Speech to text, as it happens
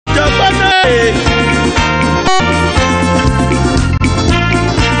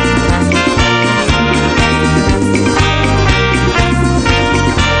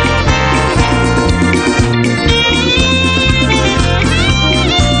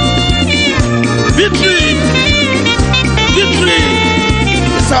Victory! Victory!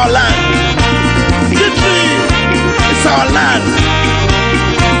 It's our land. Victory! It's our land.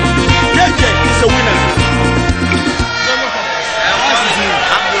 JJ is a winner.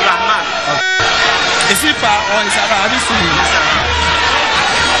 Is he far or is around? Have you seen him?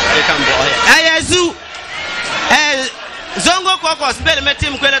 Ayazu. Zongo Kokos, Bell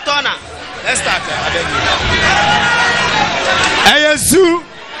Metim Queletona. Let's start. Ayazu.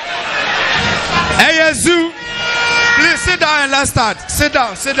 Ayazu. Please sit down and let's start. Sit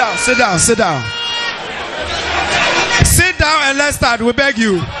down, sit down, sit down, sit down. Sit down and let's start. We beg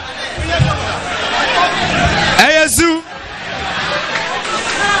you. Ayazu.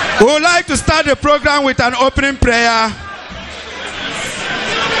 We would like to start the program with an opening prayer.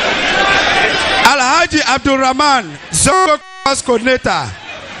 Alhaji Abdul Rahman, Zongo coordinator,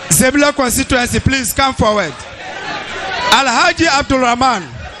 Zebila constituency, please come forward. Alhaji Abdul Rahman,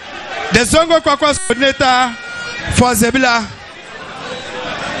 the Zongo coordinator for Zebila.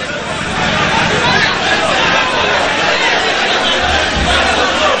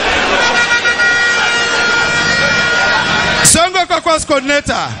 Zongo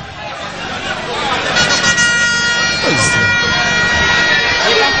coordinator.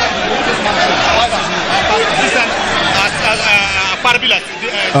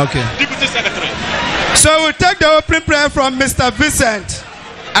 Okay. Deputy Secretary. So we take the opening prayer from Mr. Vincent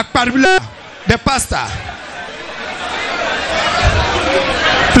Akparbila, the pastor.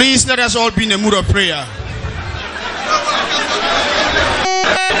 Please let us all be in a mood of prayer.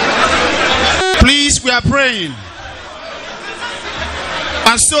 Please, we are praying.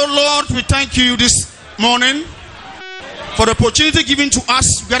 And so, Lord, we thank you this morning for the opportunity given to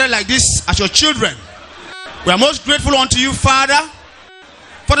us together like this as your children. We are most grateful unto you, Father,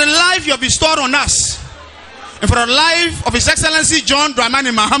 for the life you have bestowed on us and for the life of His Excellency John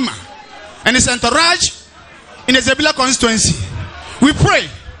Dramani Mahama and his entourage in the Zebila constituency. We pray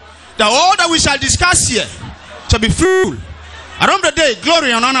that all that we shall discuss here shall be fruitful. Around the day,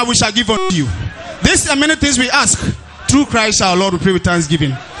 glory and honor we shall give unto you. These are many things we ask. Through Christ our Lord, we pray with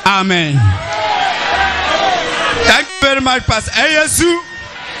thanksgiving. Amen. Thank you very much, Pastor. Ayazu.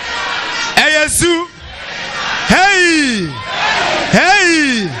 Ayazu. Hey!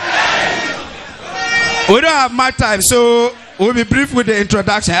 Hey! We don't have much time, so we'll be brief with the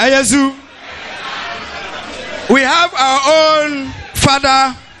introduction. Ayazu. We have our own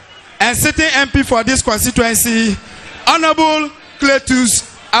father and sitting MP for this constituency, Honorable Cletus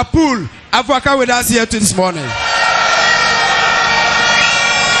Apul Avwaka, with us here this morning.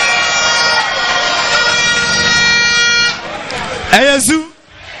 Ayazu.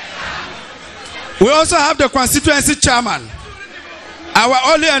 We also have the constituency chairman, our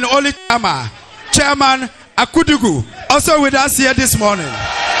only and only chairman Akudugu, also with us here this morning.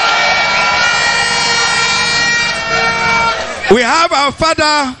 We have our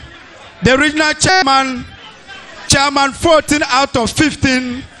father, the regional chairman 14 out of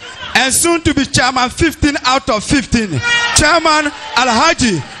 15, and soon to be chairman 15 out of 15. Chairman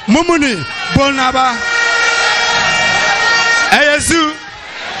Alhaji Mumuni Bolnaba. Ayazu.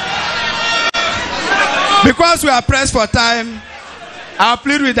 Because we are pressed for time, I'll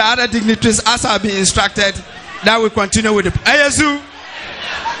plead with the other dignitaries as I've been instructed that we continue with the Ayazu.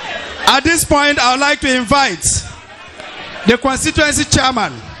 At this point, I would like to invite the constituency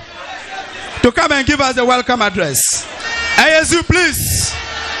chairman to come and give us the welcome address. Ayazu, please.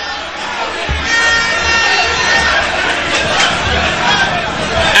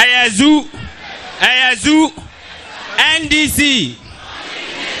 Ayazu. Ayazu. NDC.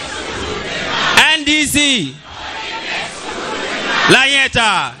 NDC.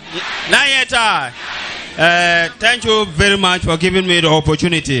 Layeta. Layeta. Thank you very much for giving me the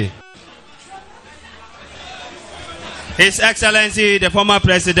opportunity. His Excellency, the former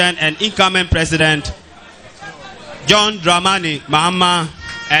president and incoming president, John Dramani Mahama,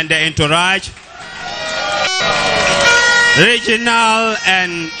 and the entourage, regional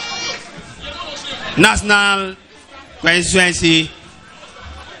and national constituency,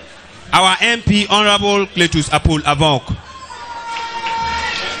 our MP, Honorable Cletus Apul Avok,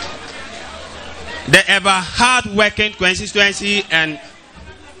 the ever hard-working constituency and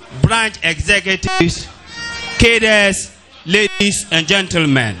branch executives, cadres, ladies and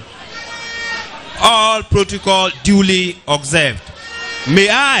gentlemen, all protocol duly observed. May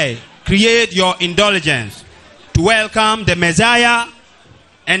I create your indulgence to welcome the Messiah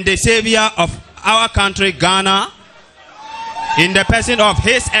and the Savior of our country, Ghana, in the person of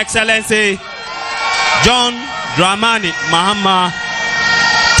His Excellency John Dramani Mahama,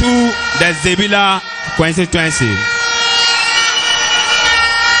 to the Zebila constituency.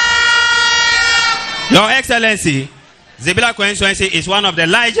 Excellency, Zebila constituency is one of the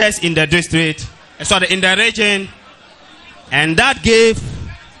largest in the district, in the region, and that gave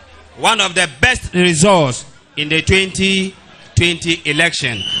one of the best results in the 2020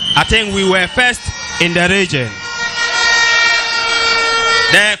 election. I think we were first in the region.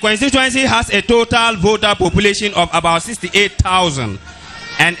 The constituency has a total voter population of about 68,000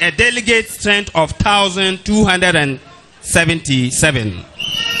 and a delegate strength of 1,277.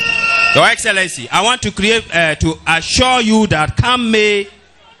 Your Excellency, I want to to assure you that come May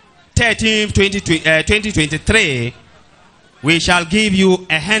 13, 2023, we shall give you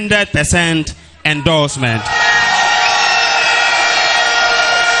 100% endorsement.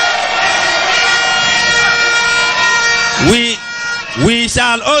 We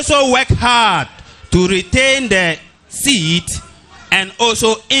shall also work hard to retain the seat and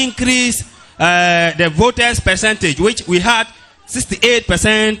also increase the voters percentage, which we had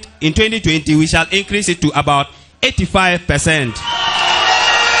 68% in 2020. We shall increase it to about 85%.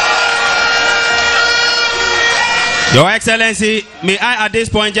 Your Excellency, may I at this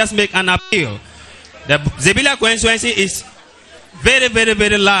point just make an appeal. The Zebila constituency is very, very,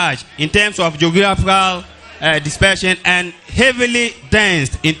 very large in terms of geographical dispersion and heavily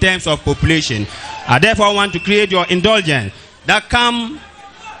dense in terms of population. I therefore want to create your indulgence that come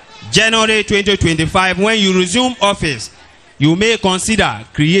January 2025, when you resume office, you may consider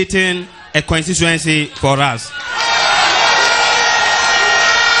creating a constituency for us.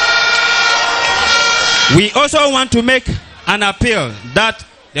 We also want to make an appeal that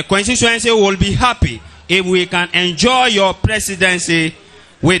the constituency will be happy if we can enjoy your presidency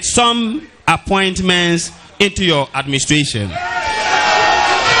with some appointments into your administration.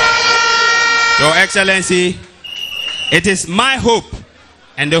 Your Excellency, it is my hope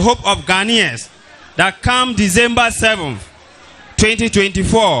and the hope of Ghanaians that come December 7th,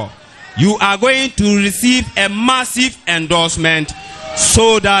 2024, you are going to receive a massive endorsement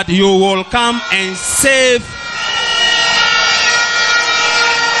so that you will come and save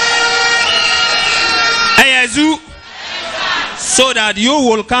Ayazu, so that you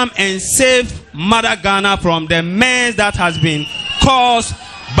will come and save Mother Ghana from the mess that has been caused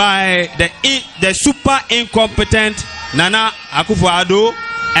by the super incompetent Nana Akufo-Addo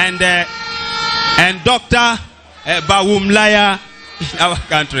and Dr. Bawumlaya in our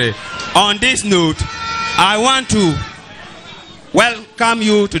country. On this note, I want to welcome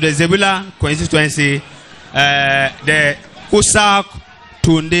you to the Zebila constituency, the Usak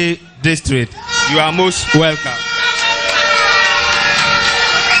Tunde district. You are most welcome.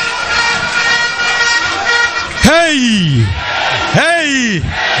 Hey,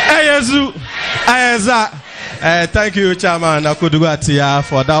 Ayazu, Ayaza. Thank you, Chairman Akudugatia,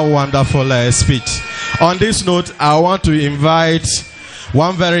 for that wonderful speech. On this note, I want to invite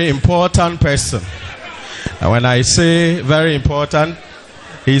one very important person. And when I say very important,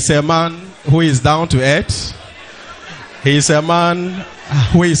 he's a man who is down to earth. He's a man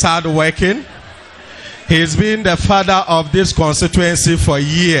who is hardworking. He's been the father of this constituency for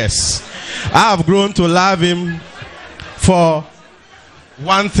years. I have grown to love him for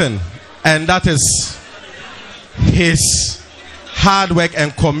one thing, and that is his hard work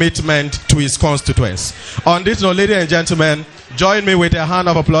and commitment to his constituents. On this note, ladies and gentlemen, join me with a hand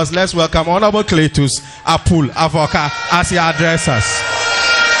of applause. Let's welcome Honorable Cletus Apul Avoka as he addresses us.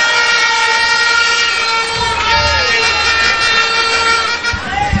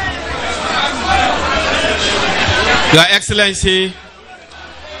 Your Excellency,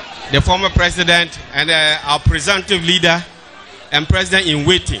 the former president and our presumptive leader and president in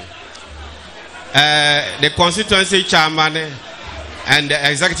waiting, the constituency chairman and the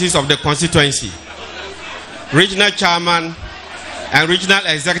executives of the constituency, regional chairman and regional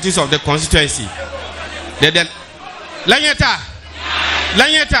executives of the constituency. Lanyeta,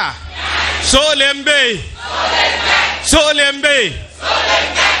 Solembe,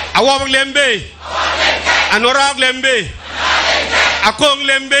 Awam Lembe, Anorag Lembe, Akong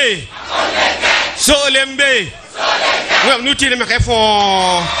Lembe, Solembe. We have new team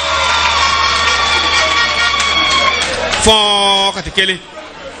for Katikeli.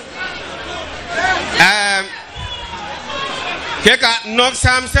 Keka nok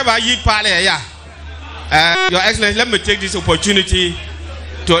sam seba yi pale ya. Your Excellency, let me take this opportunity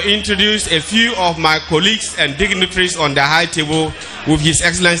to introduce a few of my colleagues and dignitaries on the high table with His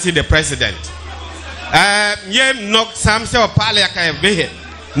Excellency the President. Ye nok sam seba pale ya kaya behe.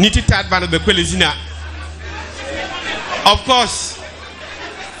 Niti tadbana bekwelezina. Of course,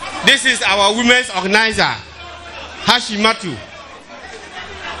 this is our women's organizer, Hashimatu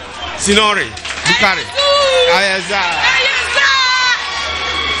Sinori Bukari.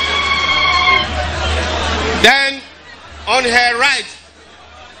 On her right,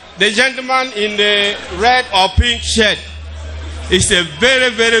 the gentleman in the red or pink shirt is a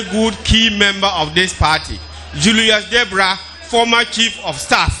very, very good key member of this party. Julius Debra, former chief of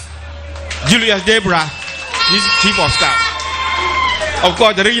staff. Julius Debra is chief of staff. Of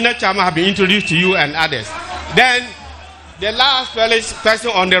course, the regional chairman have been introduced to you and others. Then, the last person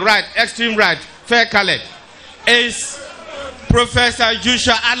on the right, extreme right, fair colored, is Professor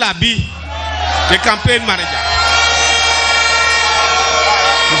Joshua Alabi, the campaign manager.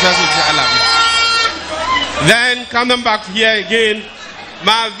 Professor Joshua Alabi. Then, coming back here again,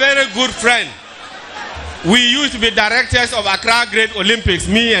 my very good friend. We used to be directors of Accra Great Olympics,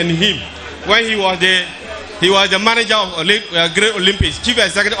 me and him, when he was the manager of Great Olympics, chief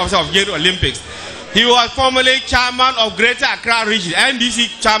executive officer of Great Olympics. He was formerly chairman of Greater Accra Region,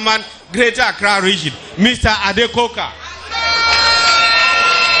 NDC chairman, Greater Accra Region, Mr. Adekoka.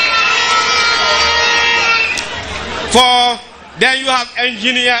 Then you have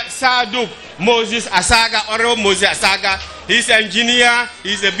engineer Saduk Moses Asaga, Honorable Moses Asaga. He's an engineer,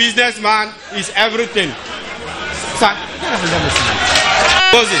 he's a businessman, he's everything.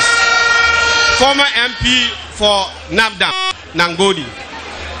 Moses, former MP for Nabdam, Nangodi.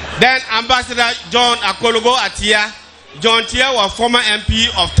 Then Ambassador John Akologo Atia. John Tia was former MP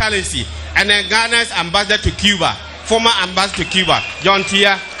of Talensi and then Ghana's ambassador to Cuba. Former ambassador to Cuba, John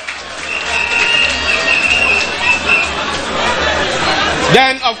Tia.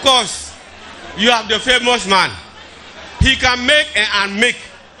 Then, of course, you have the famous man. He can make and unmake.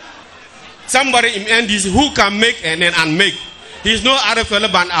 Somebody in NDC who can make and then unmake. He's no other fellow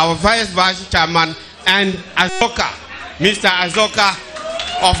than our vice chairman and Azoka, Mr. Azoka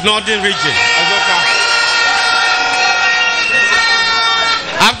of Northern Region. Azoka.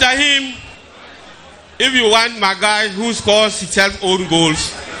 After him, if you want my guy who scores himself own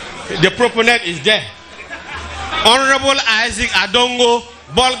goals, the proponent is there. Honorable Isaac Adongo,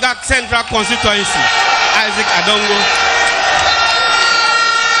 Bolgak Central Constituency. Isaac Adongo.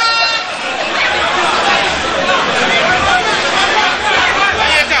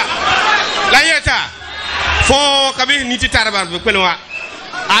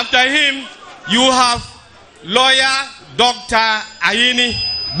 After him, you have lawyer Dr. Ayini,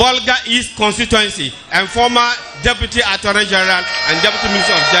 Bolga East Constituency, and former Deputy Attorney General and Deputy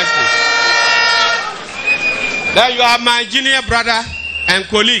Minister of Justice. Then you have my junior brother and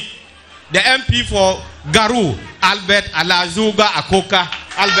colleague, the MP for Garu, Albert Alazuga Akoka,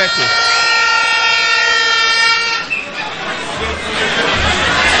 Alberto.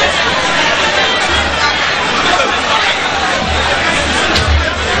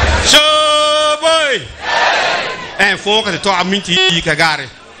 And for the talk Kagare.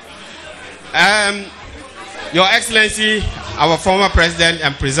 Your Excellency, our former president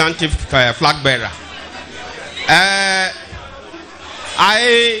and presumptive flag bearer.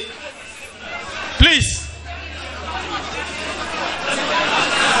 Please.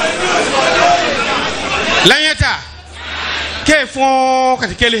 Lanyeta,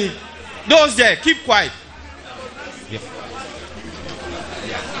 K4 those there, keep quiet. Yep.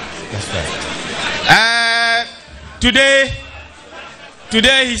 That's right. Today,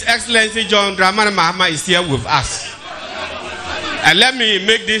 His Excellency John Dramani Mahama is here with us. And let me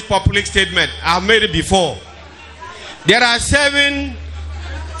make this public statement. I've made it before. There are 7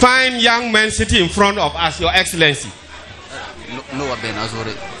 fine young men sitting in front of us, Your Excellency.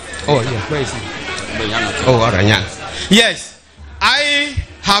 Oh, yeah, where is he? Oh, all right, yeah. Yes, I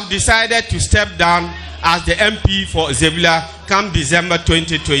have decided to step down as the MP for Zebila come December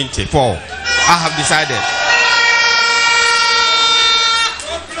 2024. I have decided.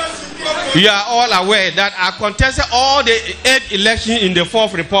 We are all aware that I contested all the 8 elections in the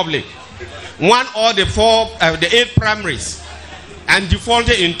 4th Republic, won all the 8 primaries, and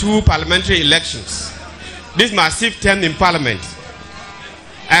defaulted in 2 parliamentary elections. This is my 6th term in Parliament.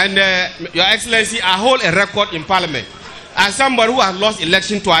 And Your Excellency, I hold a record in Parliament. As somebody who has lost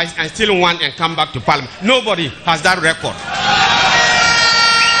election twice and still won and come back to Parliament, nobody has that record.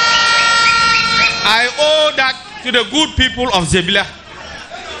 I owe that to the good people of Zebila.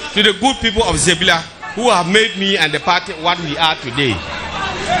 To the good people of Zebila who have made me and the party what we are today.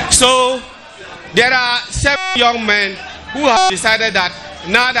 So there are 7 young men who have decided that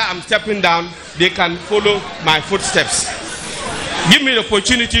now that I'm stepping down, they can follow my footsteps. Give me the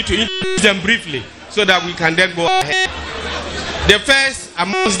opportunity to introduce them briefly so that we can then go ahead. The first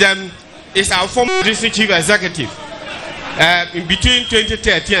amongst them is our former district chief executive. In between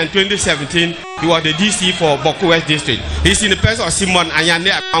 2013 and 2017, he was the DC for Boko West District. He's in the person of Simon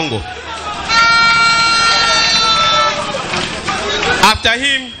Anyane Akongo. After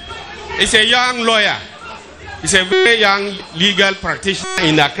him is a young lawyer, He's a very young legal practitioner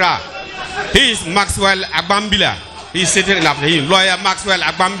in Accra. He is Maxwell Agbambila. He's sitting after him, lawyer Maxwell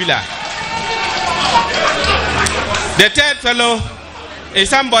Agbambila. The third fellow is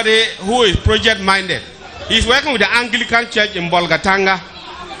somebody who is project-minded. He's working with the Anglican Church in Bolgatanga,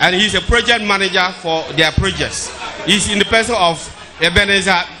 and he's a project manager for their projects. He's in the person of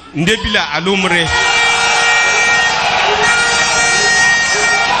Ebenezer Zebila Alumre.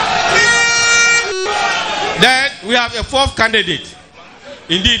 Then we have a fourth candidate.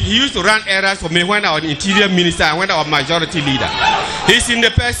 Indeed, he used to run errands for me when I was interior minister and when I was majority leader. He's in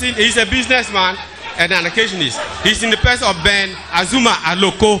the person, he's a businessman and an occasionist. He's in the person of Ben Azuma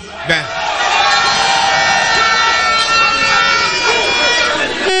Aloko Ben.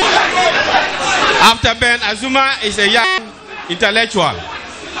 After Ben Azuma is a young intellectual,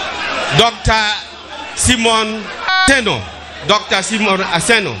 Dr. Simon Aseno. Dr. Simon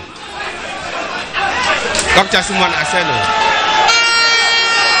Aseno. Dr. Simon Aseno.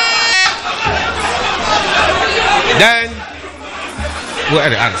 Then, where are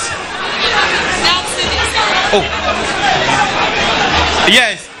the others? Oh,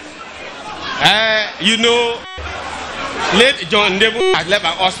 yes. You know, late John Ndebu has left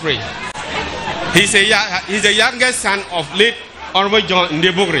an offspring. He's the youngest son of late Honorable John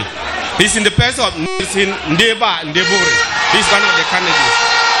Ndebugri. He's in the person of Ndeba Ndebugri. He's one of the candidates.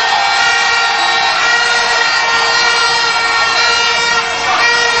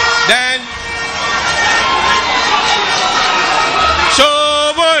 Then,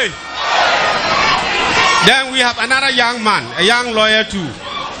 then we have another young man, a young lawyer too.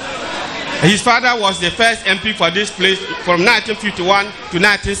 His father was the first MP for this place from 1951 to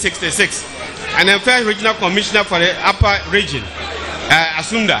 1966, and then first regional commissioner for the upper region,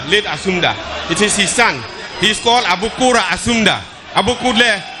 Asumda, late Asumda. It is his son. He's called Abukura Asumda.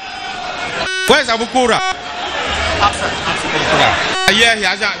 Abukule. Where's Abukura? Yeah,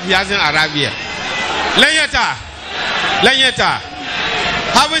 he hasn't arrived yet. Lenyeta.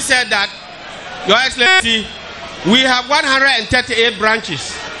 Having said that, Your Excellency, we have 138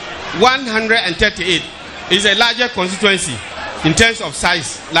 branches. 138 is a larger constituency in terms of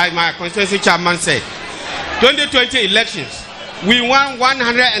size, like my constituency chairman said. 2020 elections, we won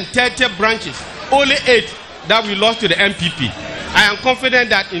 130 branches, only 8 that we lost to the MPP. I am confident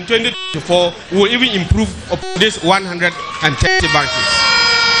that in 2024, we will even improve upon this 130 branches.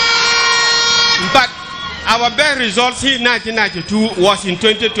 But our best results in 1992 was in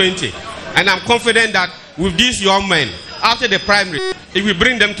 2020. And I'm confident that with these young men, after the primary, if we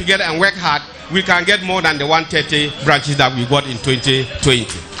bring them together and work hard, we can get more than the 130 branches that we got in 2020.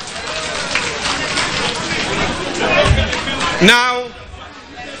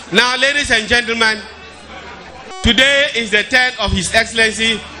 Now, ladies and gentlemen, today is the 10th of His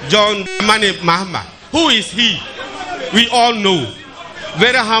Excellency John Mahama. Who is he? We all know.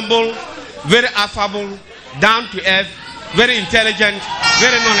 Very humble, very affable, down to earth, very intelligent,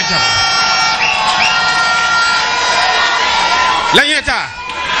 very knowledgeable.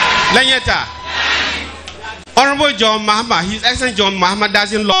 Lanyeta. Honorable John Mahama, His Excellency John Mahama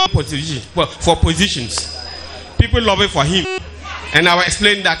doesn't love for positions. People love it for him. And I will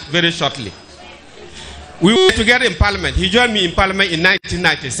explain that very shortly. We were together in Parliament. He joined me in Parliament in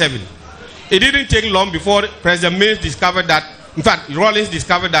 1997. It didn't take long before President Mills discovered that, in fact, Rawlings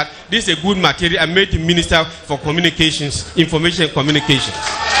discovered that this is a good material and made him Minister for Communications, Information and Communications.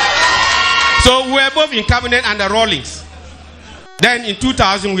 So we were both in cabinet under Rawlings. Then in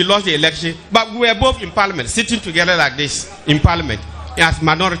 2000 we lost the election, but we were both in Parliament, sitting together like this in Parliament as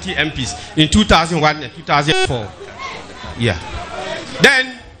minority MPs in 2001 and 2004. Yeah.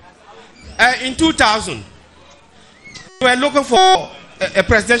 Then in 2000 we were looking for a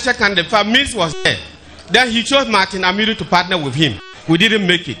presidential candidate. Mills was there. Then he chose Martin Amiru to partner with him. We didn't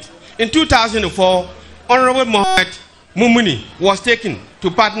make it. In 2004, Honorable Mohamed Mumuni was taken to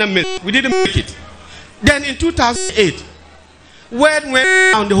partner Mills. We didn't make it. Then in 2008, word went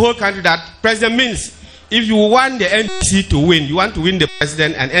around the whole country that President Mills, if you want the NDC to win, you want to win the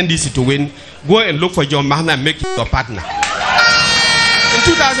president and NDC to win, go and look for John Mahama and make him your partner. In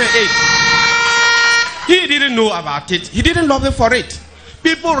 2008, he didn't know about it. He didn't lobby for it.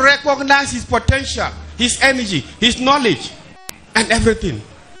 People recognize his potential, his energy, his knowledge, and everything.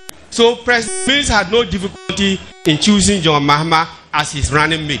 So President Mills had no difficulty in choosing John Mahama as his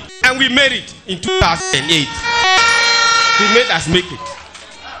running mate. And we made it in 2008. He made us make it.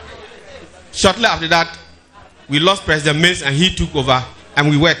 Shortly after that, we lost President Mills and he took over and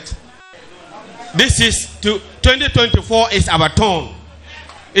we worked. This is 2024 is our turn.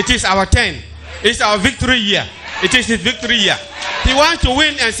 It is our turn. It's our victory year. It is his victory year. He wants to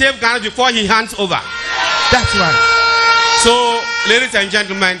win and save Ghana before he hands over. That's right. So, ladies and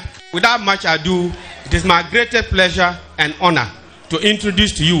gentlemen, without much ado, it is my greatest pleasure and honor to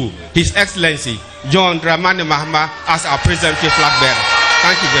introduce to you His Excellency John Dramani Mahama as our President Flag Bearer.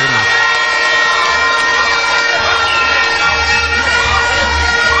 Thank you very much.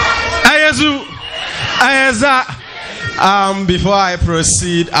 Before I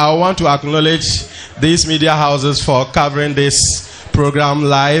proceed, I want to acknowledge these media houses for covering this program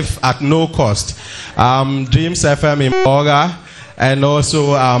live at no cost. Dreams FM in Boga and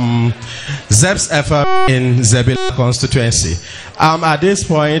also Zeps FM in Zebila constituency. At this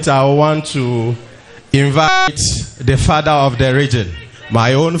point, I want to invite the father of the region,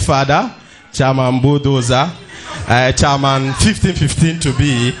 my own father, Chairman Budoza, Chairman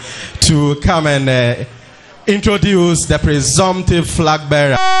 1515 to come and introduce the presumptive flag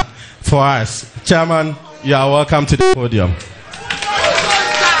bearer for us. Chairman, you are welcome to the podium.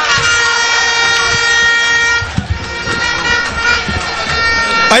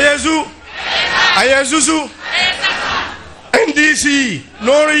 Ayazuzu NDC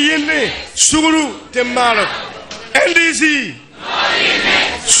Noriyine Suru Temalo NDC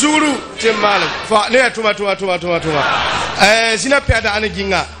Suru Temalo for near tuma Zina Piada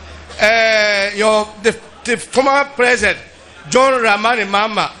Anaginga the former president John Ramani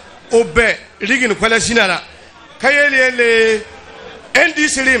Mama Obe Ligin Kwala Sinana Kayele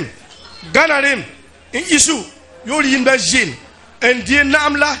NDC Rim Ghana Rim in Isu Yoli in Bajin and dear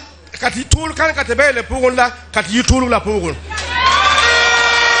Namla Kati Tool Kan Katabele Pugula Kati Yutulu La Pugun.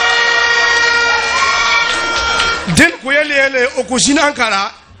 Den Kuyele Okuzina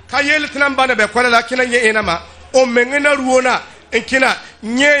Ankara Kayel Tinambana Bekwala Kina Yenama O Mengena Ruona and Kina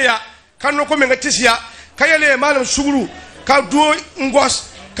Nyea Kanoko Mengatisia Kayele Malam Suru Kadu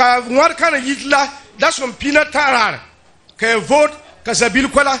Ngwas Ka Warkana Yitla that's from Pina Tarar Ka vote Kazabil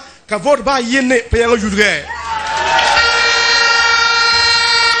Kwala Ka vote by Yene Payang Judre.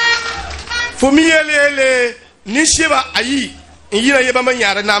 For me, Nishiba Ayi, Yina Yabama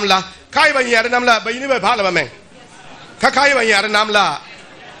Yara Namla, Kaiba Yara Namla, but you never parliament. Kakaiba Yara Namla,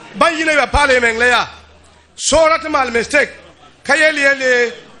 but you never parliament layer. So that a mal mistake.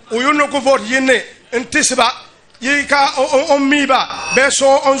 Kayele, Uyunoko vote Yene, and Tisiba, Yika Omiba,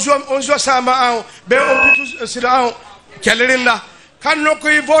 Beso Onzua Sama, Be on Sidao, Kalirinda,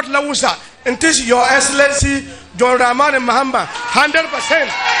 Kanoko vote Lausa, and Tis Your Excellency, John Ramani Mahama,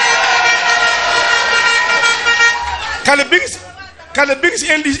 100%. Can the biggest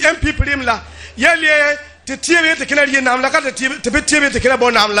MP Primla, Yale, the TV the Canadian Namla, the TV the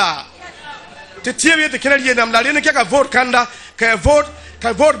Canadian Namla, the TV the Canadian Namla, in a vote Kanda, can vote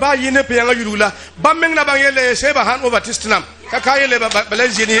by Yinepianga Yula, Bumming Nabayele, Saber hand over Tistinam, Kakayele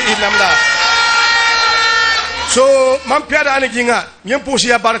Balazini in Namla. So, Mampiada Anaginga,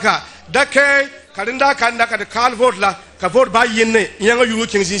 Yampusia Barca, Dake, Kalinda Kanda, the Carl Votla, Kavot by Yene, Younger Yulu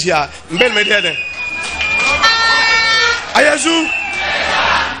Kingsia, Ben Medede. Ayazu,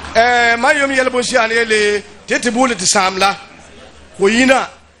 Mayom Yalabusian, Tetibula to Samla, Huina,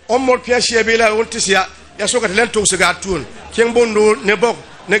 Omor Piacia Bela, Ontisia, Yasoka Lento Sagatun, Kembondo, Nebok,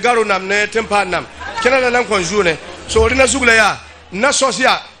 Negarunam, Ne Tempanam, Canada Conjune, so Rina Zulea,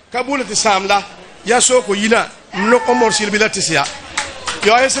 Nasosia, Kabula to Samla, Yaso Huina, no Omor Silvila Tisia.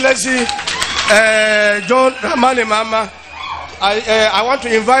 Your Excellency, John Ramani Mama, I want to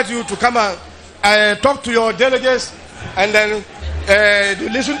invite you to come and talk to your delegates. And then they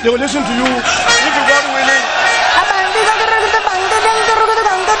will listen to you if you God willing.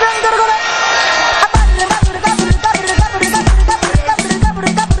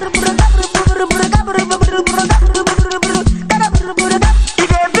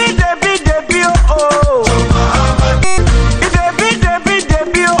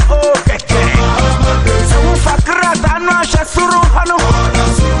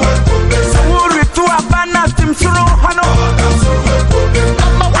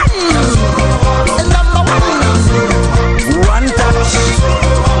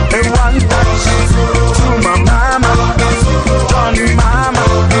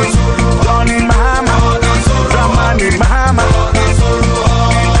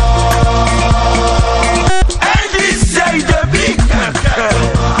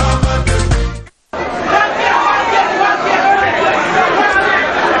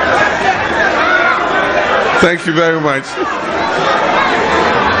 Thank you very much.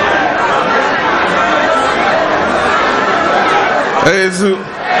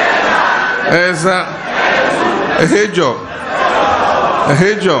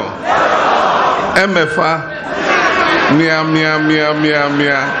 Hejo, MFA,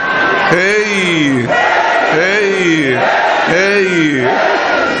 mia. Hey.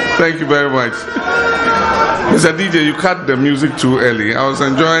 Thank you very much. Mr. DJ, you cut the music too early. I was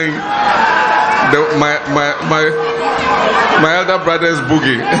enjoying my elder brother's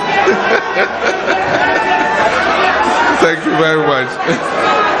boogie. Thank you very much.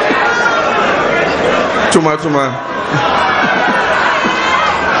 Tuma.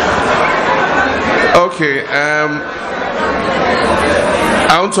 Okay,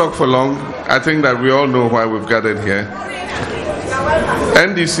 I won't talk for long. I think that we all know why we've gathered here.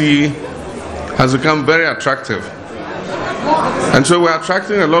 NDC has become very attractive. And so we're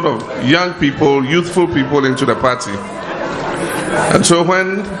attracting a lot of young people, youthful people into the party. And so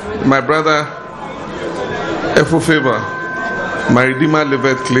when my brother Efofeva, my Redeemer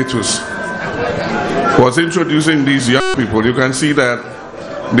Levet Cletus, was introducing these young people, you can see that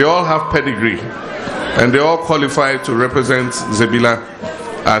they all have pedigree and they all qualify to represent Zebila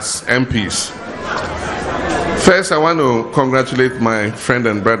as MPs. First, I want to congratulate my friend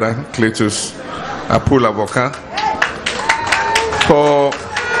and brother Cletus Apula Boka for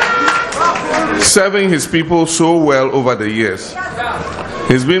serving his people so well over the years.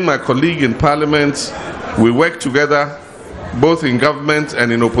 He's been my colleague in Parliament. We work together both in government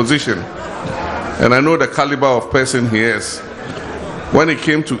and in opposition. And I know the caliber of person he is. When it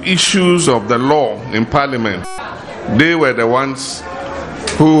came to issues of the law in Parliament, they were the ones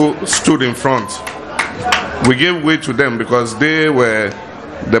who stood in front. We gave way to them because they were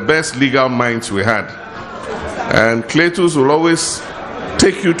the best legal minds we had. And Cletus will always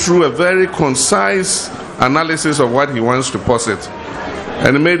take you through a very concise analysis of what he wants to posit.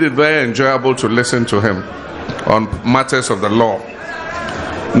 And it made it very enjoyable to listen to him on matters of the law.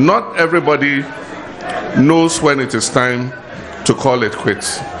 Not everybody knows when it is time to call it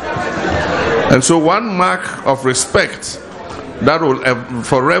quits. And so one mark of respect that will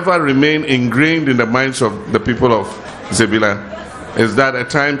forever remain ingrained in the minds of the people of Zebila is that a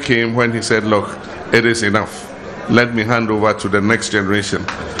time came when he said, look, it is enough. Let me hand over to the next generation.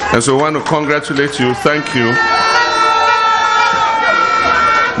 And so I want to congratulate you. Thank you.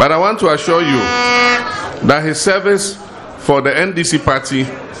 But I want to assure you that his service for the NDC party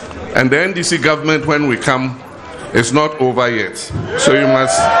and the NDC government when we come is not over yet. So you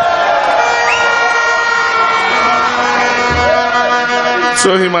must...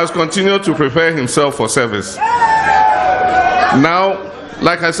 So he must continue to prepare himself for service. Now,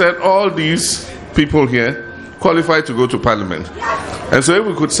 like I said, all these people here qualify to go to Parliament. And so if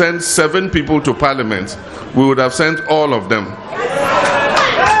we could send 7 people to Parliament, we would have sent all of them.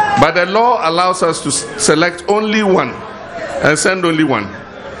 But the law allows us to select only one and send only one.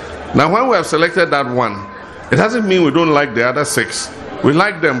 Now, when we have selected that one, it doesn't mean we don't like the other 6. We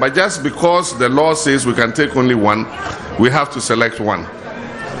like them, but just because the law says we can take only one, we have to select one.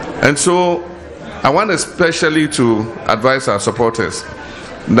 And so I want especially to advise our supporters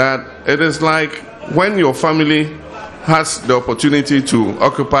that it is like when your family has the opportunity to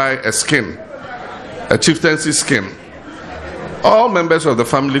occupy a skin, a chieftaincy skin. All members of the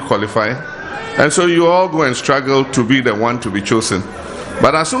family qualify, and so you all go and struggle to be the one to be chosen.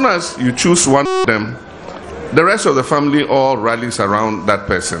 But as soon as you choose one of them, the rest of the family all rallies around that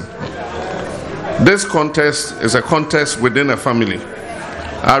person. This contest is a contest within a family.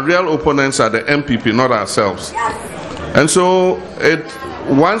 Our real opponents are the MPP, not ourselves. And so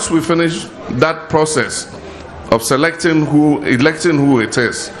once we finish that process of electing who it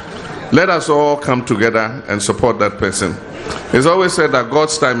is, let us all come together and support that person. It's always said that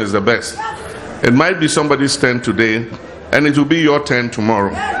God's time is the best. It might be somebody's turn today, and it will be your turn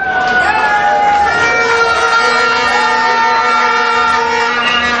tomorrow.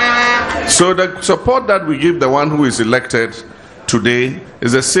 So the support that we give the one who is elected today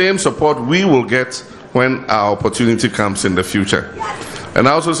is the same support we will get when our opportunity comes in the future. And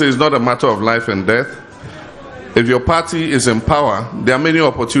I also say it's not a matter of life and death. If your party is in power, there are many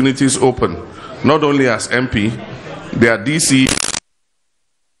opportunities open, not only as MP, there are DC,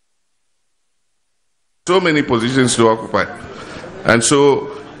 so many positions to occupy. And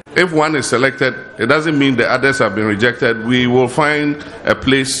so if one is selected, it doesn't mean the others have been rejected. We will find a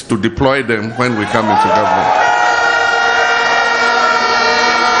place to deploy them when we come into government.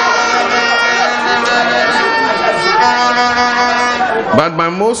 But my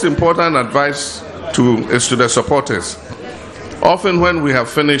most important advice is to the supporters. Often when we have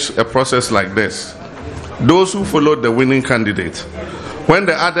finished a process like this, those who followed the winning candidate, when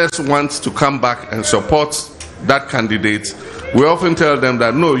the others want to come back and support that candidate, we often tell them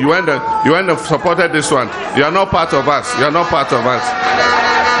that no, you end up supported this one. You are not part of us. You are not part of us.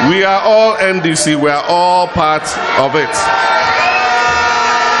 We are all NDC. We are all part of it.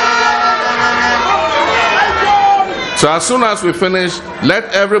 So as soon as we finish, let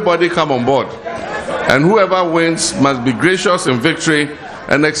everybody come on board. And whoever wins must be gracious in victory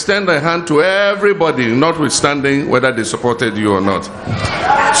and extend a hand to everybody, notwithstanding whether they supported you or not.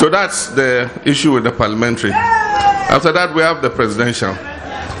 So that's the issue with the parliamentary. After that, we have the presidential.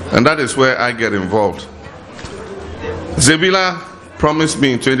 And that is where I get involved. Zebila promised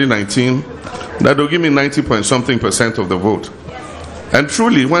me in 2019 that they'll give me 90-point-something% of the vote. And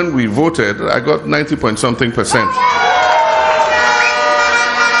truly, when we voted, I got 90-point-something%.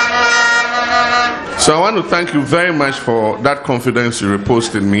 So I want to thank you very much for that confidence you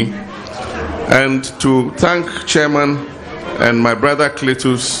reposed in me. And to thank Chairman and my brother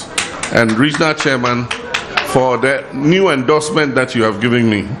Cletus and Regional Chairman for the new endorsement that you have given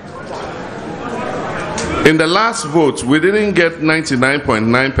me. In the last vote, we didn't get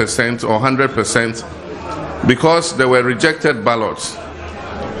 99.9% or 100% because there were rejected ballots.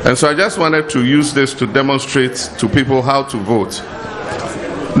 And so I just wanted to use this to demonstrate to people how to vote.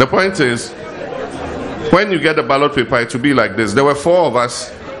 The point is, when you get the ballot paper, it will be like this. There were 4 of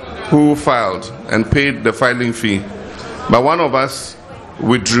us who filed and paid the filing fee. But one of us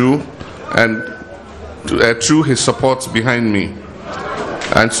withdrew and threw his support behind me.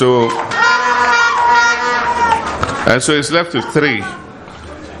 And so it's left with 3.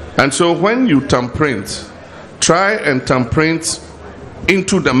 And so when you thumbprint, try and thumbprint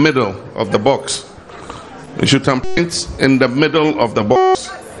into the middle of the box. You should thumbprint in the middle of the box.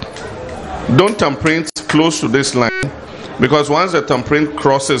 Don't thumbprint close to this line, because once the thumbprint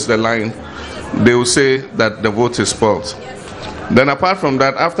crosses the line, they will say that the vote is spoiled. Then apart from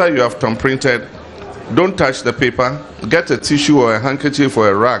that, after you have thumbprinted, don't touch the paper. Get a tissue or a handkerchief or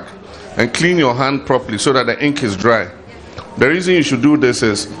a rag and clean your hand properly so that the ink is dry. The reason you should do this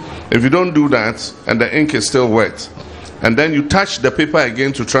is, if you don't do that and the ink is still wet, and then you touch the paper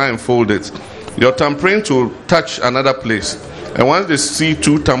again to try and fold it, your thumbprint will touch another place. And once they see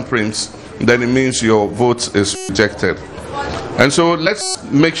 2 thumbprints, then it means your vote is rejected. And so let's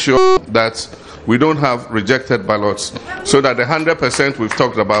make sure that we don't have rejected ballots, so that the 100% we've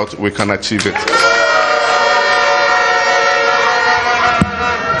talked about, we can achieve it.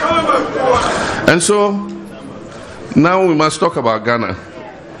 And so now we must talk about Ghana.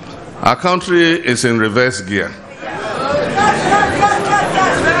 Our country is in reverse gear.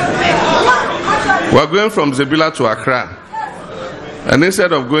 We're going from Zebila to Accra. And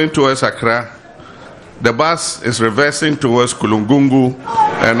instead of going towards Accra, the bus is reversing towards Kulungungu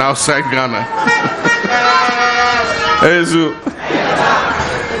and outside Ghana.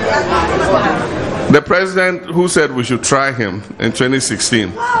 The president who said we should try him in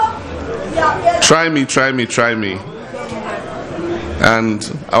 2016, try me.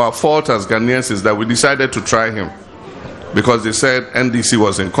 And our fault as Ghanaians is that we decided to try him because they said NDC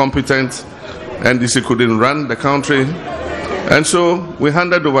was incompetent, NDC couldn't run the country. And so we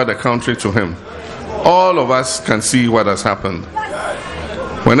handed over the country to him. All of us can see what has happened.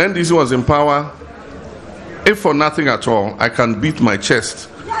 When NDC was in power, if for nothing at all, I can beat my chest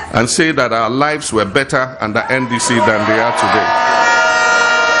and say that our lives were better under NDC than they are today.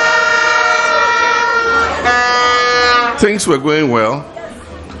 Things were going well.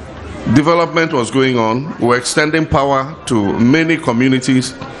 Development was going on. We were extending power to many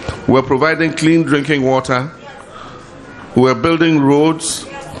communities. We were providing clean drinking water. We were building roads.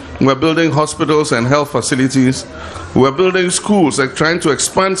 We were building hospitals and health facilities. We were building schools, like trying to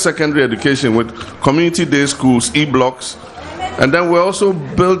expand secondary education with community day schools, E-blocks. And then we're also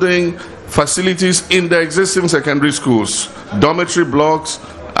building facilities in the existing secondary schools, dormitory blocks,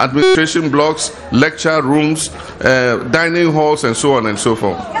 administration blocks, lecture rooms, dining halls, and so on and so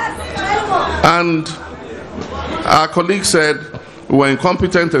forth. And our colleague said we were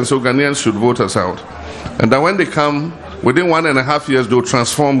incompetent, and so Ghanaians should vote us out. And that when they come, within 1.5 years, they'll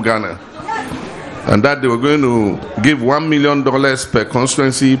transform Ghana. And that they were going to give $1 million per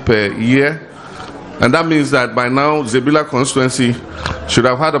constituency per year. And that means that by now, Zebila constituency should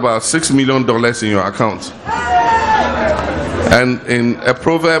have had about $6 million in your account. And in a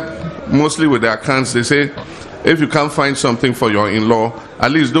proverb, mostly with the accounts, they say, if you can't find something for your in-law,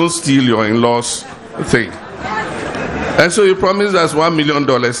 at least don't steal your in-law's thing. And so you promised us $1 million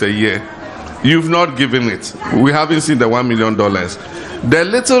a year. You've not given it. We haven't seen the $1 million. The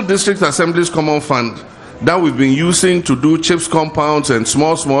little district assemblies common fund that we've been using to do chips compounds and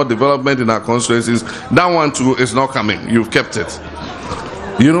small development in our constituencies, that one too is not coming. You've kept it.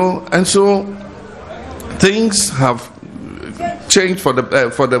 You know, and so things have changed for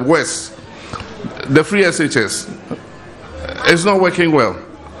the West. The free SHS is not working well.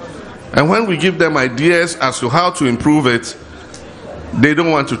 And when we give them ideas as to how to improve it, they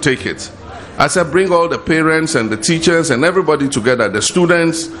don't want to take it. I said, bring all the parents and the teachers and everybody together, the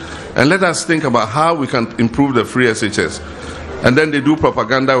students, and let us think about how we can improve the free SHS. And then they do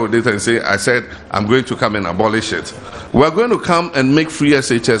propaganda with it and say, I said, I'm going to come and abolish it. We're going to come and make free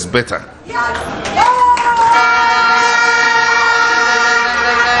SHS better.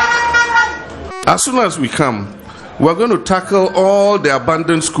 As soon as we come, we're going to tackle all the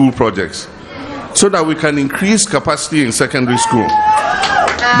abandoned school projects so that we can increase capacity in secondary school.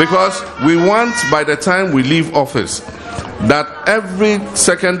 Because we want, by the time we leave office, that every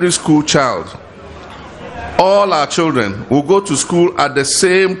secondary school child, all our children, will go to school at the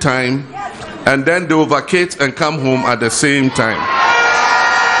same time, and then they will vacate and come home at the same time.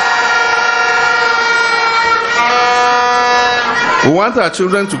 We want our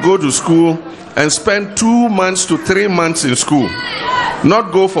children to go to school and spend 2 months to 3 months in school,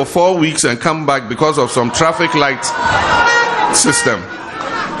 not go for 4 weeks and come back because of some traffic light system.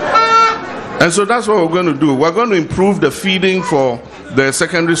 And so that's what we're going to do. We're going to improve the feeding for the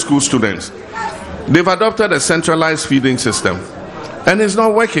secondary school students. They've adopted a centralized feeding system, and it's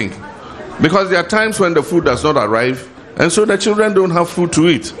not working because there are times when the food does not arrive, and so the children don't have food to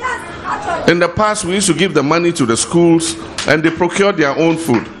eat. In the past, we used to give the money to the schools, and they procure their own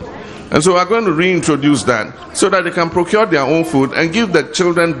food. And so we're going to reintroduce that so that they can procure their own food and give the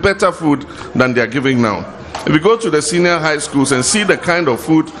children better food than they are giving now. If you go to the senior high schools and see the kind of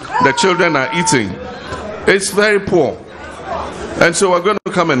food the children are eating, it's very poor. And so we're going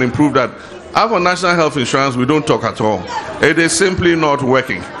to come and improve that. Our national health insurance, we don't talk at all. It is simply not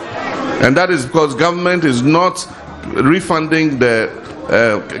working. And that is because government is not refunding the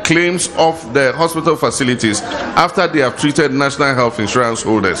claims of the hospital facilities after they have treated national health insurance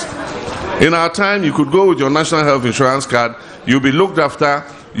holders. In our time, you could go with your national health insurance card, you'll be looked after.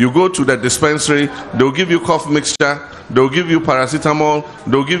 You go to the dispensary, they'll give you cough mixture, they'll give you paracetamol,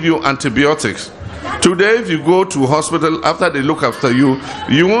 they'll give you antibiotics. Today, if you go to hospital, after they look after you,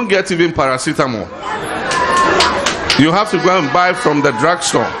 you won't get even paracetamol. You have to go and buy from the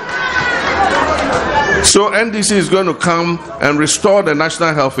drugstore. So NDC is going to come and restore the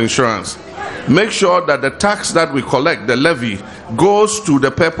national health insurance. Make sure that the tax that we collect, the levy, goes to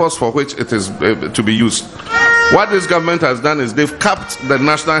the purpose for which it is to be used. What this government has done is they've capped the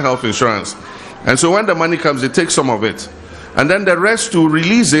national health insurance. And so when the money comes, they take some of it. And then the rest, to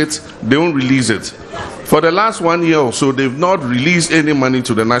release it, they won't release it. For the last 1 year or so, they've not released any money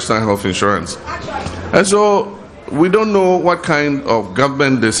to the national health insurance. And so we don't know what kind of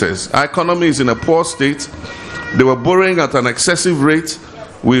government this is. Our economy is in a poor state. They were borrowing at an excessive rate.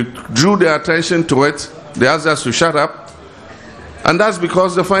 We drew their attention to it. They asked us to shut up. And that's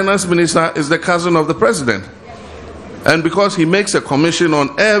because the finance minister is the cousin of the president. And because he makes a commission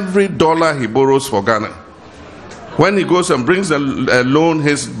on every dollar he borrows for Ghana. When he goes and brings a loan,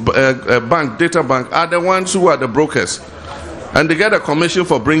 his bank, data bank, are the ones who are the brokers. And they get a commission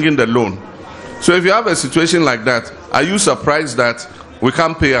for bringing the loan. So if you have a situation like that, are you surprised that we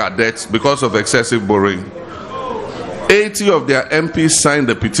can't pay our debts because of excessive borrowing? 80 of their MPs signed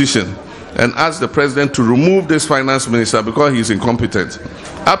the petition and asked the president to remove this finance minister because he's incompetent.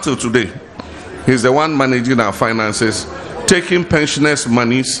 Up till today, he's the one managing our finances, taking pensioners'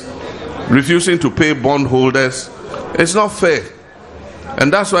 monies, refusing to pay bondholders. It's not fair.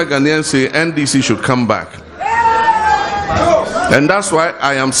 And that's why Ghanaians say NDC should come back. And that's why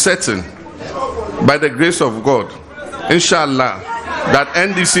I am certain, by the grace of God, inshallah, that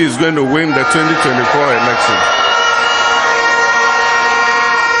NDC is going to win the 2024 election.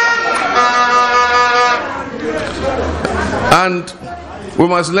 And we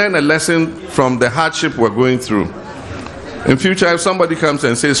must learn a lesson from the hardship we're going through. In future, if somebody comes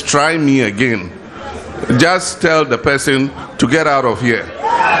and says, try me again, just tell the person to get out of here.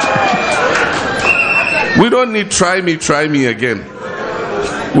 We don't need try me again.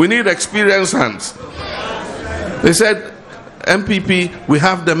 We need experienced hands. They said, MPP, we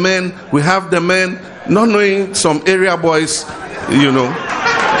have the men, not knowing some area boys, you know.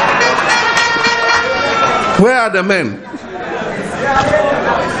 Where are the men?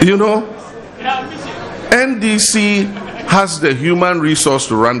 You know, NDC has the human resource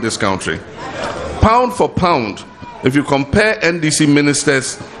to run this country. Pound for pound, if you compare NDC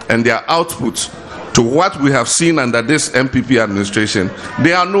ministers and their outputs to what we have seen under this MPP administration,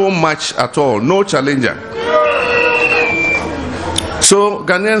 they are no match at all, no challenger. So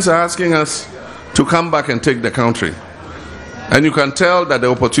Ghanaians are asking us to come back and take the country. And you can tell that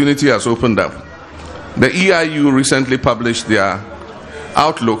the opportunity has opened up. The EIU recently published their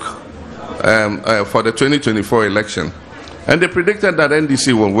outlook for the 2024 election. And they predicted that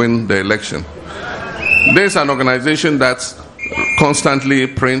NDC will win the election. There's an organization that constantly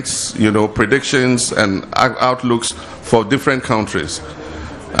prints, predictions and outlooks for different countries.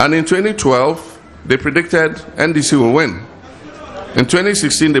 And in 2012, they predicted NDC will win. In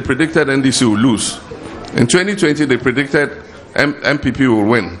 2016, they predicted NDC will lose. In 2020, they predicted MPP will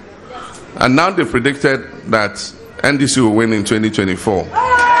win. And now they predicted that NDC will win in 2024.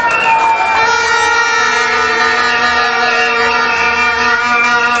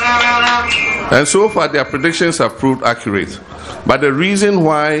 And so far, their predictions have proved accurate. But the reason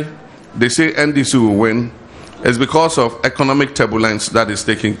why they say NDC will win is because of economic turbulence that is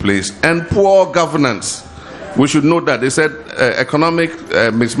taking place and poor governance. We should note that they said economic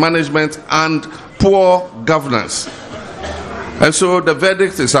mismanagement and poor governance. And so the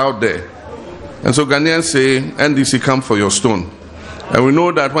verdict is out there. And so Ghanaians say, NDC, come for your stone. And we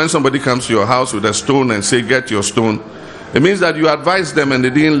know that when somebody comes to your house with a stone and say, get your stone, it means that you advised them and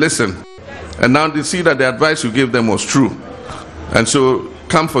they didn't listen. And now they see that the advice you gave them was true. And so,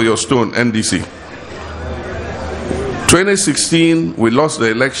 come for your stone, NDC. 2016, we lost the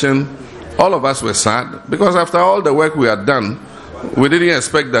election. All of us were sad because after all the work we had done, we didn't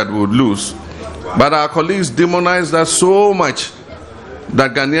expect that we would lose. But our colleagues demonized us so much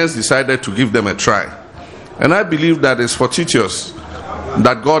that Ghanaians decided to give them a try. And I believe that it's fortuitous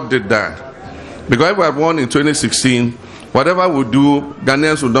that God did that. Because if we had won in 2016, whatever we do,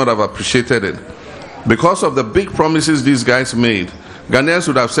 Ghanaians would not have appreciated it. Because of the big promises these guys made, Ghanaians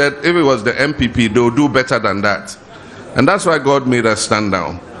would have said, if it was the MPP, they would do better than that. And that's why God made us stand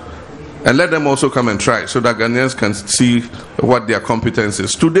down. And let them also come and try, so that Ghanaians can see what their competence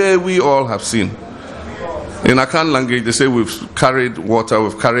is. Today, we all have seen. In Akan language, they say we've carried water,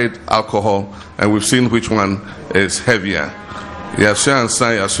 we've carried alcohol, and we've seen which one is heavier.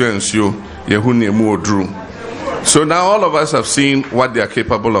 So now all of us have seen what they are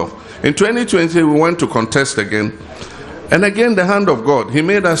capable of. In 2020, we went to contest again. And again, the hand of God, He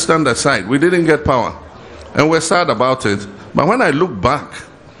made us stand aside. We didn't get power. And we're sad about it. But when I look back,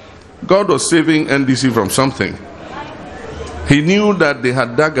 God was saving NDC from something. He knew that they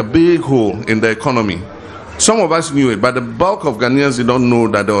had dug a big hole in the economy. Some of us knew it, but the bulk of Ghanaians did not know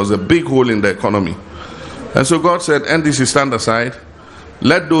that there was a big hole in the economy. And so God said, NDC, stand aside.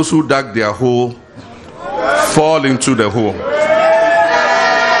 Let those who dug their hole fall into the hole.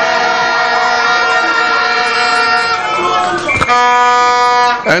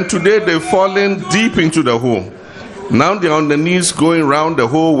 And today they've fallen deep into the hole. Now they're on the knees going around the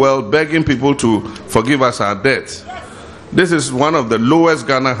whole world begging people to forgive us our debts. This is one of the lowest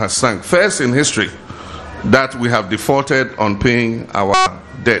Ghana has sunk. First in history that we have defaulted on paying our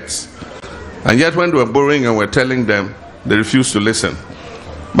debts. And yet when we're borrowing and we're telling them, they refuse to listen.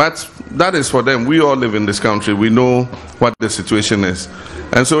 But that is for them. We all live in this country. We know what the situation is.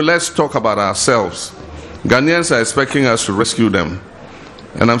 And so let's talk about ourselves. Ghanaians are expecting us to rescue them.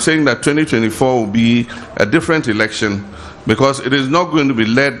 And I'm saying that 2024 will be a different election because it is not going to be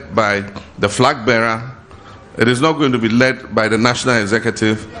led by the flag bearer. It is not going to be led by the national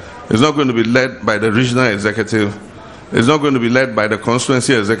executive. It's not going to be led by the regional executive. It's not going to be led by the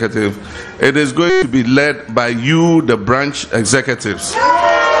constituency executive. It is going to be led by you, the branch executives.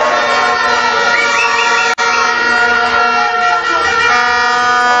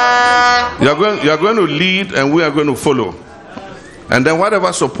 You are going to lead and we are going to follow. And then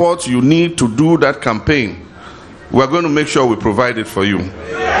whatever support you need to do that campaign, we're going to make sure we provide it for you.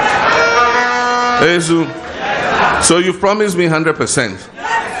 So you've promised me 100%.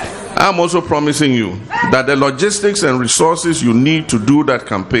 I'm also promising you that the logistics and resources you need to do that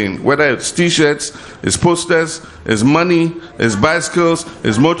campaign, whether it's t-shirts, it's posters, it's money, it's bicycles,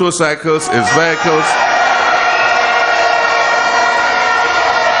 it's motorcycles, it's vehicles.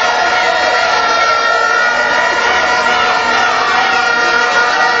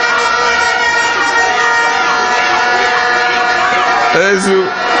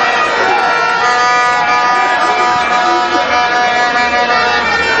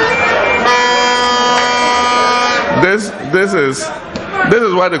 This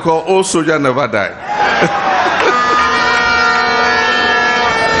is what they call old soldier never die.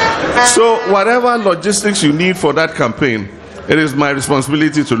 So whatever logistics you need for that campaign, it is my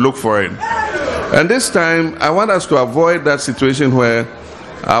responsibility to look for it. And this time I want us to avoid that situation where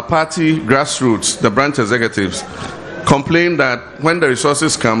our party grassroots, the branch executives, complain that when the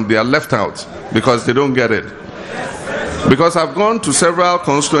resources come, they are left out because they don't get it. Because I've gone to several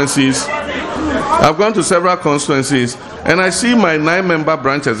constituencies and I see my 9-member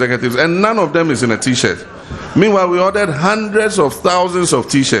branch executives and none of them is in a t-shirt. Meanwhile, we ordered hundreds of thousands of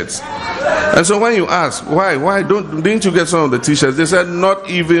t-shirts. And so when you ask, why didn't you get some of the t-shirts? They said, not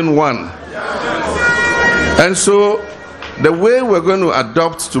even one. And so the way we're going to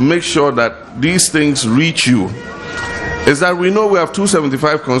adopt to make sure that these things reach you is that we know we have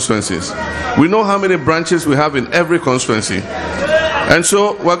 275 constituencies. We know how many branches we have in every constituency. And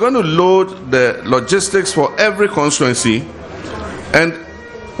so we're going to load the logistics for every constituency, and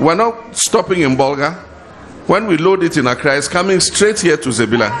we're not stopping in Bolga. When we load it in Accra, it's coming straight here to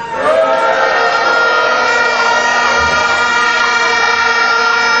Zebila.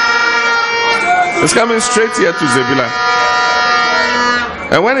 It's coming straight here to Zebila.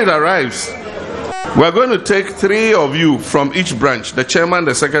 And when it arrives, we're going to take 3 of you from each branch, the chairman,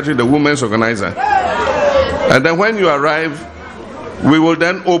 the secretary, the women's organizer. And then when you arrive, we will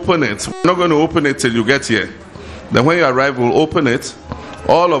then open it. We're not going to open it till you get here. Then when you arrive, we'll open it.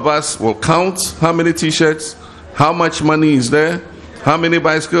 All of us will count how many t-shirts, how much money is there, how many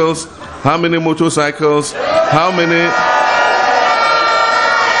bicycles, how many motorcycles, how many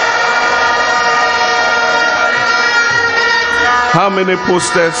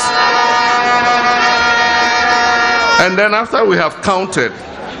posters. And then after we have counted,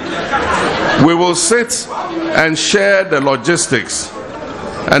 we will sit and share the logistics.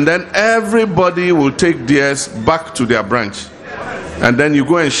 And then everybody will take theirs back to their branch. And then you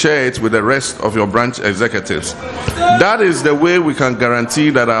go and share it with the rest of your branch executives. That is the way we can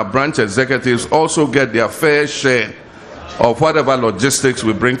guarantee that our branch executives also get their fair share of whatever logistics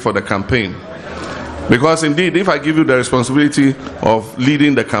we bring for the campaign. Because indeed, if I give you the responsibility of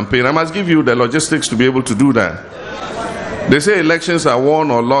leading the campaign, I must give you the logistics to be able to do that. They say elections are won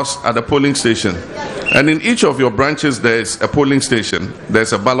or lost at the polling station. And in each of your branches, there is a polling station.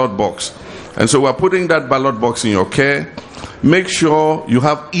 There's a ballot box. And so we're putting that ballot box in your care. Make sure you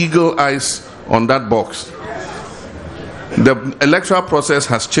have eagle eyes on that box. The electoral process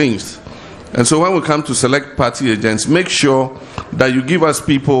has changed. And so when we come to select party agents, make sure that you give us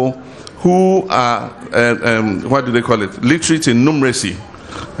people who are, what do they call it, literate in numeracy.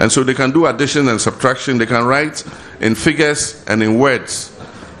 And so they can do addition and subtraction. They can write in figures and in words.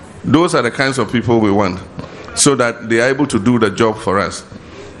 Those are the kinds of people we want, so that they are able to do the job for us.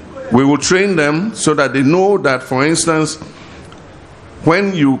 We will train them so that they know that, for instance,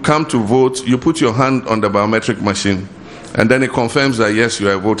 when you come to vote, you put your hand on the biometric machine, and then it confirms that yes, you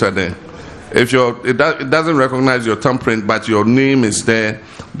are a voter there. If it doesn't recognize your thumbprint, but your name is there,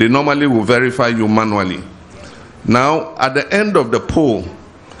 they normally will verify you manually. Now, at the end of the poll,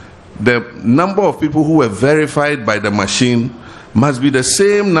 the number of people who were verified by the machine must be the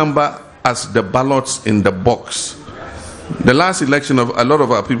same number as the ballots in the box. The last election, a lot of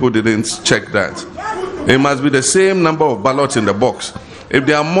our people didn't check that. It must be the same number of ballots in the box. If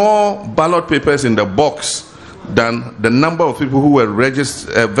there are more ballot papers in the box than the number of people who were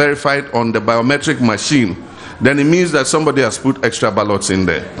verified on the biometric machine, then it means that somebody has put extra ballots in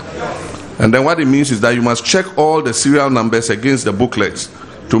there. And then what it means is that you must check all the serial numbers against the booklets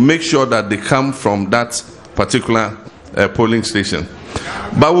to make sure that they come from that particular polling station.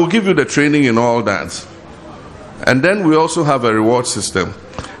 But we'll give you the training in all that. And then we also have a reward system.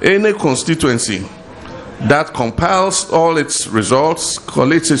 Any constituency that compiles all its results,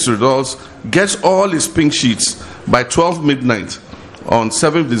 collates its results, gets all its pink sheets by 12 midnight on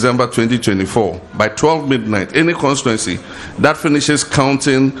 7th December 2024. By 12 midnight, any constituency that finishes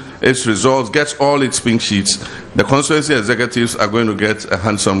counting its results, gets all its pink sheets, the constituency executives are going to get a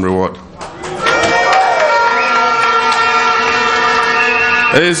handsome reward.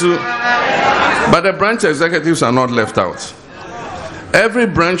 But the branch executives are not left out. Every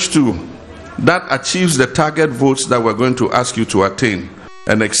branch too that achieves the target votes that we're going to ask you to attain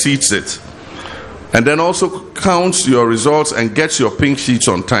and exceeds it, and then also counts your results and gets your pink sheets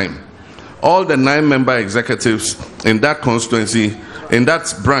on time, all the 9-member executives in that constituency, in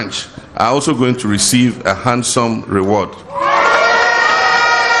that branch, are also going to receive a handsome reward.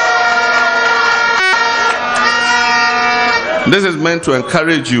 This is meant to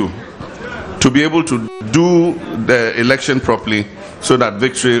encourage you to be able to do the election properly so that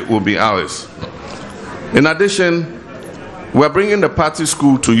victory will be ours. In addition, we're bringing the party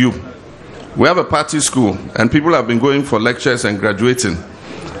school to you. We have a party school, and people have been going for lectures and graduating.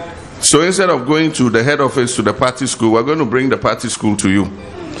 So instead of going to the head office to the party school, we're going to bring the party school to you.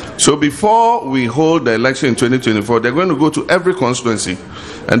 So before we hold the election in 2024, they're going to go to every constituency,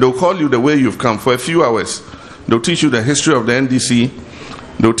 and they'll call you the way you've come for a few hours. They'll teach you the history of the NDC.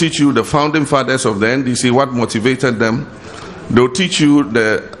 They'll teach you the founding fathers of the NDC, what motivated them. They'll teach you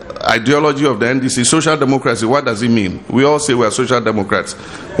the ideology of the NDC, social democracy. What does it mean? We all say we're social democrats.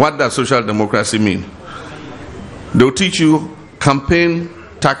 What does social democracy mean? They'll teach you campaign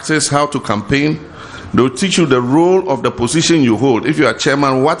tactics, how to campaign. They'll teach you the role of the position you hold. If you are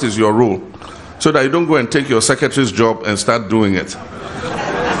chairman, what is your role? so that you don't go and take your secretary's job and start doing it.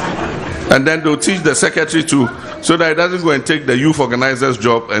 And then they'll teach the secretary too, so that he doesn't go and take the youth organizer's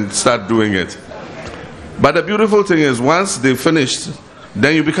job and start doing it. But the beautiful thing is, once they've finished,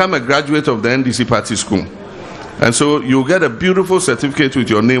 then you become a graduate of the NDC party school. And so you'll get a beautiful certificate with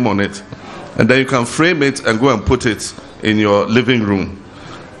your name on it. And then you can frame it and go and put it in your living room.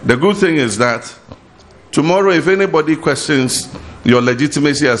 The good thing is that tomorrow, if anybody questions your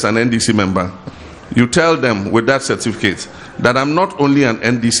legitimacy as an NDC member, you tell them with that certificate that I'm not only an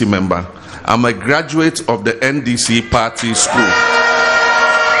NDC member, I'm a graduate of the NDC party school.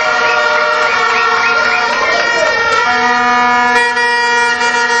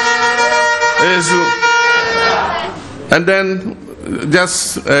 And then,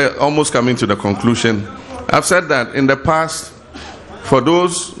 just almost coming to the conclusion, I've said that in the past, for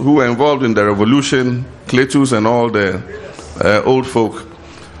those who were involved in the revolution, Cletus and all the old folk,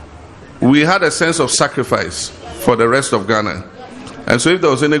 we had a sense of sacrifice for the rest of Ghana. And so if there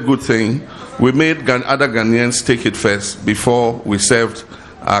was any good thing, we made other Ghanaians take it first before we served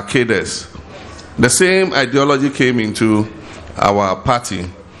our cadres. The same ideology came into our party.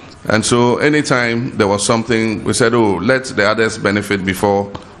 And so anytime there was something, we said, oh, let the others benefit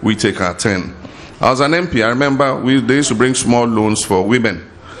before we take our turn. I was an MP. I remember they used to bring small loans for women.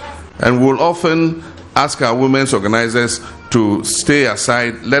 And we'll often ask our women's organizers to stay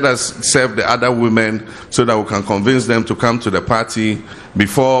aside, let us serve the other women so that we can convince them to come to the party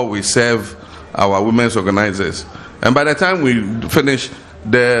before we serve our women's organizers. And by the time we finish,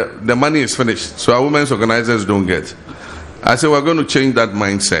 the money is finished, so our women's organizers don't get. I said, we're going to change that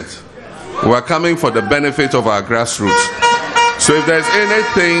mindset. We're coming for the benefit of our grassroots. So if there's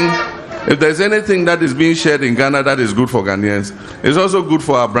anything that is being shared in Ghana that is good for Ghanaians, it's also good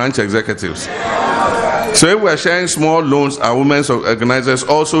for our branch executives. So if we're sharing small loans, our women's organizers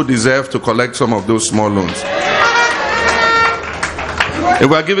also deserve to collect some of those small loans. If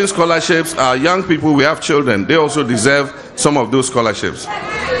we're giving scholarships, our young people, we have children, they also deserve some of those scholarships.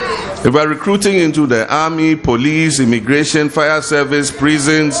 If we're recruiting into the army, police, immigration, fire service,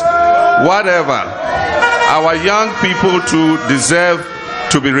 prisons, whatever, our young people too deserve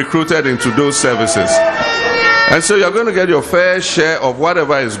to be recruited into those services. And so you're going to get your fair share of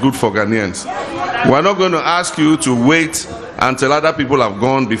whatever is good for Ghanaians. We're not going to ask you to wait until other people have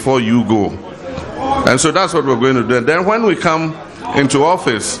gone before you go. And so that's what we're going to do. And then when we come into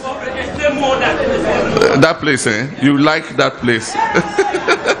office, that place, you like that place.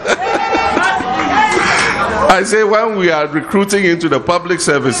 I say when we are recruiting into the public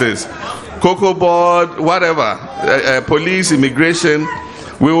services, Cocoa Board, whatever, police, immigration,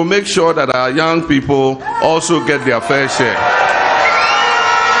 we will make sure that our young people also get their fair share.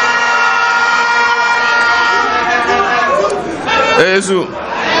 So,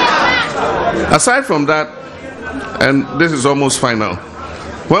 aside from that, and this is almost final,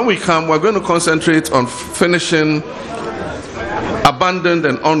 when we come, we're going to concentrate on finishing abandoned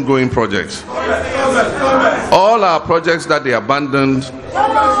and ongoing projects. All our projects that they abandoned,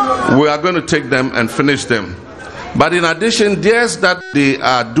 we are going to take them and finish them. But in addition, there's that they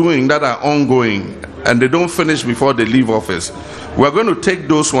are doing that are ongoing and they don't finish before they leave office. We're going to take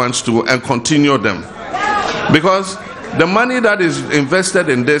those ones too and continue them. Because the money that is invested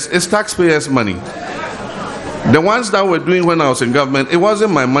in this is taxpayers' money. The ones that we're doing when I was in government, it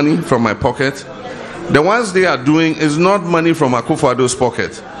wasn't my money from my pocket. The ones they are doing is not money from Akufo-Addo's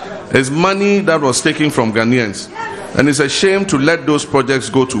pocket. It's money that was taken from Ghanaians. And it's a shame to let those projects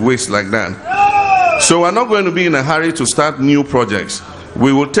go to waste like that. So we're not going to be in a hurry to start new projects.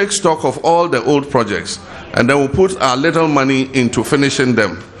 We will take stock of all the old projects and then we'll put our little money into finishing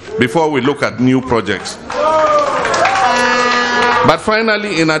them before we look at new projects. But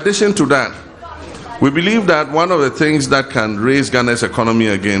finally, in addition to that, we believe that one of the things that can raise Ghana's economy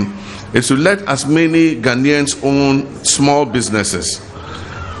again is to let as many Ghanaians own small businesses.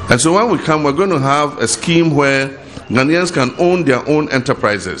 And so when we come, we're going to have a scheme where Ghanaians can own their own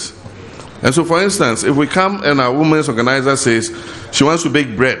enterprises. And so, for instance, if we come and our women's organizer says she wants to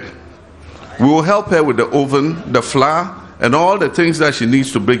bake bread, we will help her with the oven, the flour, and all the things that she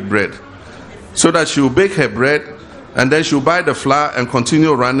needs to bake bread, so that she will bake her bread, and then she'll buy the flour and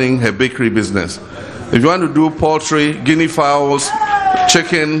continue running her bakery business. If you want to do poultry, guinea fowls,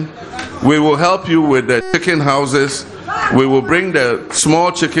 chicken, we will help you with the chicken houses. We will bring the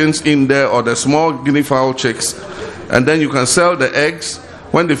small chickens in there, or the small guinea fowl chicks, and then you can sell the eggs.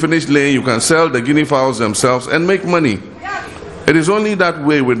 When they finish laying, you can sell the guinea fowls themselves and make money. It is only that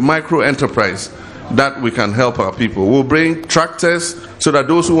way, with micro enterprise, that we can help our people. We'll bring tractors so that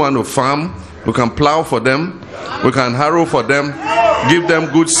those who want to farm, we can plow for them, we can harrow for them, give them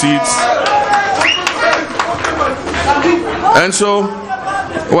good seeds, And so,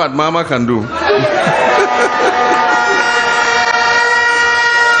 what Mama can do?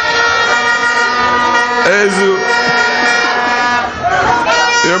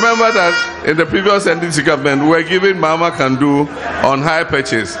 You remember that in the previous NDC government, we were giving Mama can do on high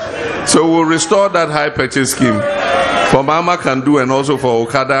purchase. So we'll restore that high purchase scheme for Mama can do and also for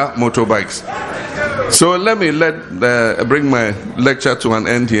Okada motorbikes. So let me bring my lecture to an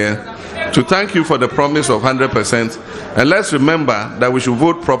end here to thank you for the promise of 100%. And let's remember that we should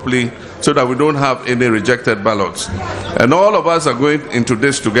vote properly so that we don't have any rejected ballots. And all of us are going into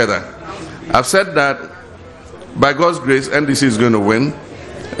this together. I've said that by God's grace, NDC is going to win.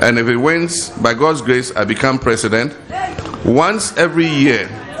 And if it wins, by God's grace, I become president. Once every year,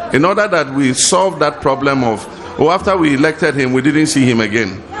 in order that we solve that problem of, after we elected him, we didn't see him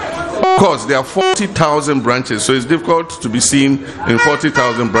again. Of course, there are 40,000 branches, so it's difficult to be seen in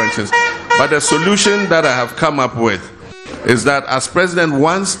 40,000 branches. But the solution that I have come up with is that as president,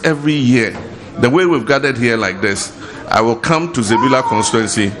 once every year, the way we've gathered here like this, I will come to Zebila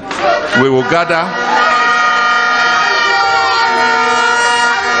constituency. We will gather.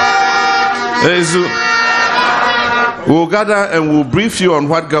 We'll gather and we'll brief you on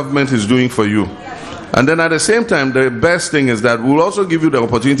what government is doing for you. And then at the same time, the best thing is that we'll also give you the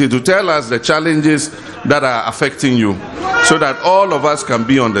opportunity to tell us the challenges that are affecting you so that all of us can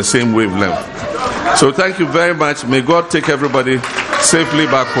be on the same wavelength. So thank you very much. May God take everybody safely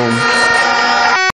back home.